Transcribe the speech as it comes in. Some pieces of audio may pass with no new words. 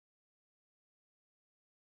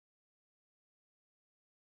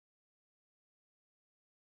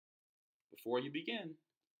Before you begin,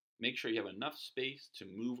 make sure you have enough space to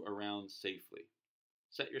move around safely.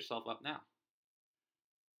 Set yourself up now.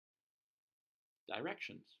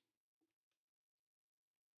 Directions.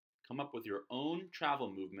 Come up with your own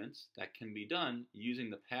travel movements that can be done using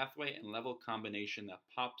the pathway and level combination that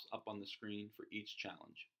pops up on the screen for each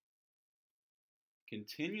challenge.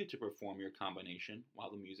 Continue to perform your combination while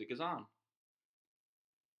the music is on.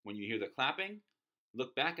 When you hear the clapping,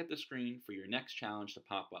 look back at the screen for your next challenge to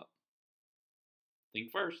pop up.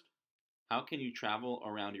 Think first, how can you travel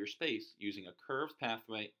around your space using a curved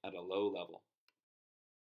pathway at a low level?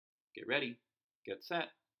 Get ready, get set,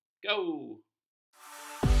 go!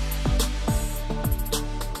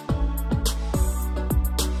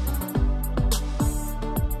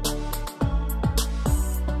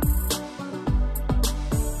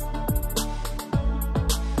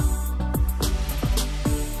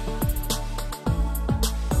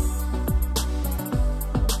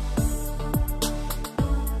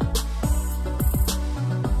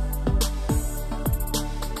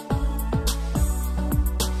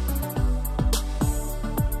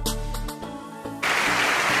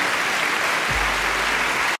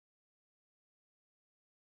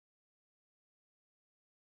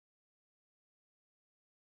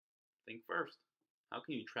 Think first, how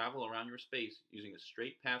can you travel around your space using a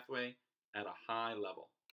straight pathway at a high level?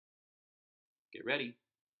 Get ready,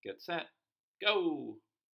 get set, go!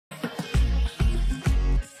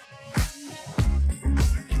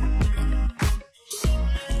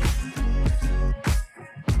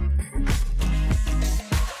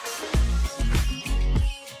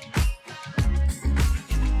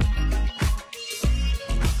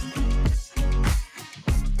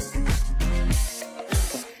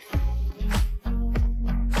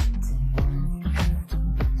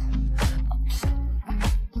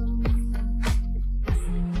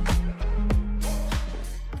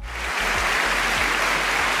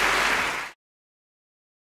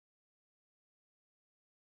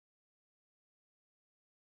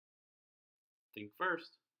 Think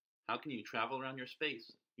first, how can you travel around your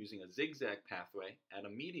space using a zigzag pathway at a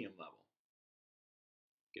medium level?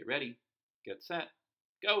 Get ready, get set,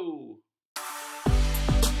 go!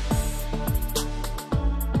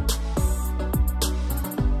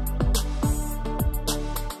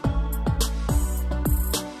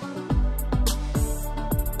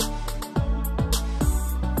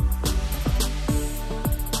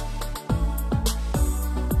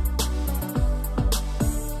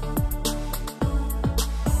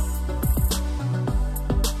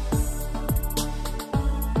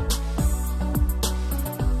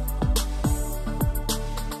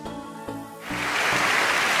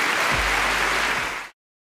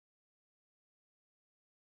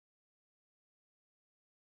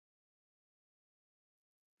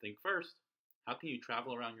 Think first, how can you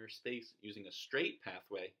travel around your space using a straight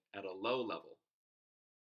pathway at a low level?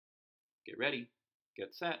 Get ready,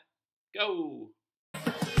 get set, go!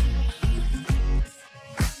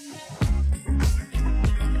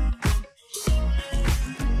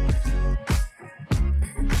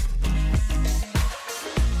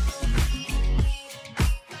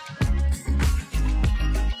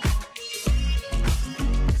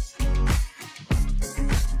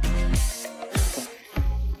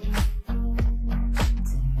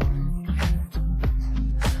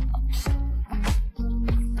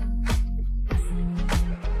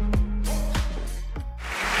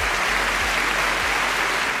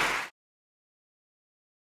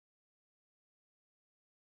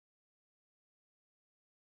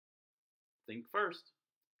 Think first,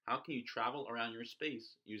 how can you travel around your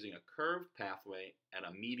space using a curved pathway at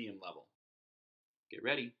a medium level? Get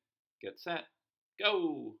ready, get set,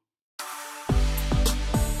 go!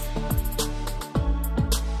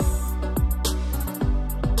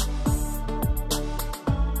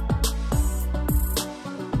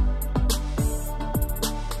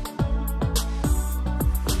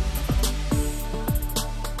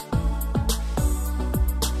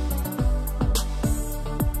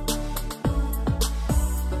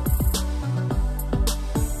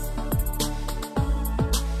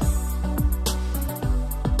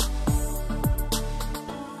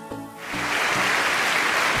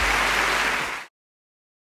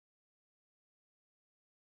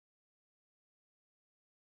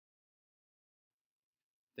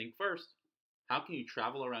 Think first, how can you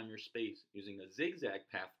travel around your space using a zigzag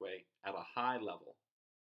pathway at a high level?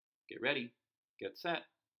 Get ready, get set,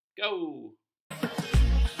 go!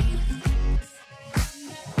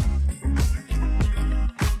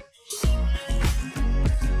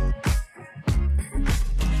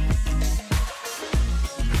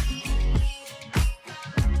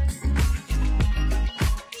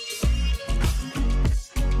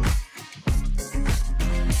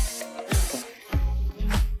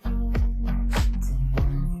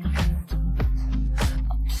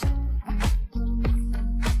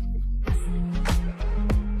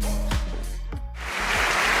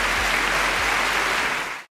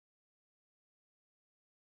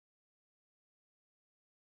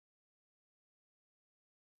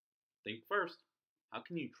 Think first, how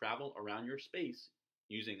can you travel around your space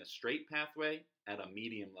using a straight pathway at a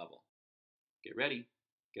medium level? Get ready,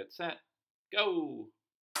 get set, go!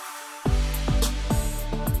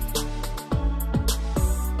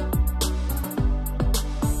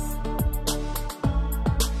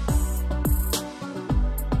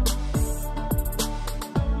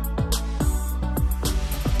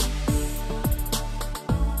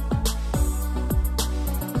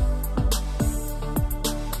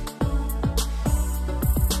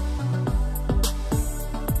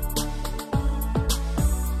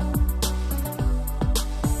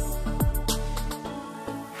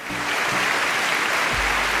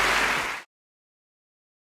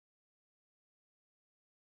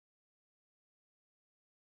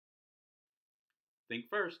 Think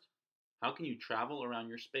first, how can you travel around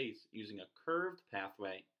your space using a curved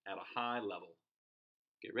pathway at a high level?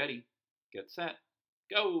 Get ready, get set,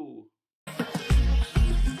 go!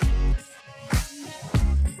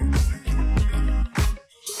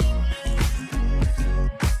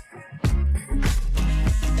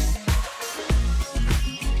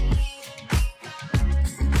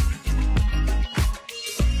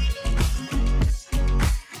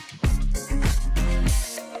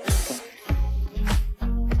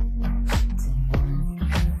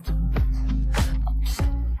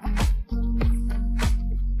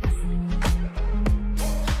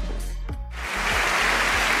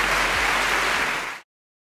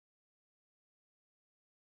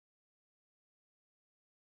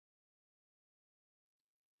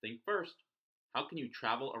 Think first, how can you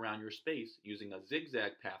travel around your space using a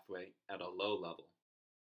zigzag pathway at a low level?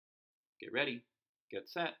 Get ready, get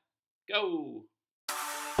set, go!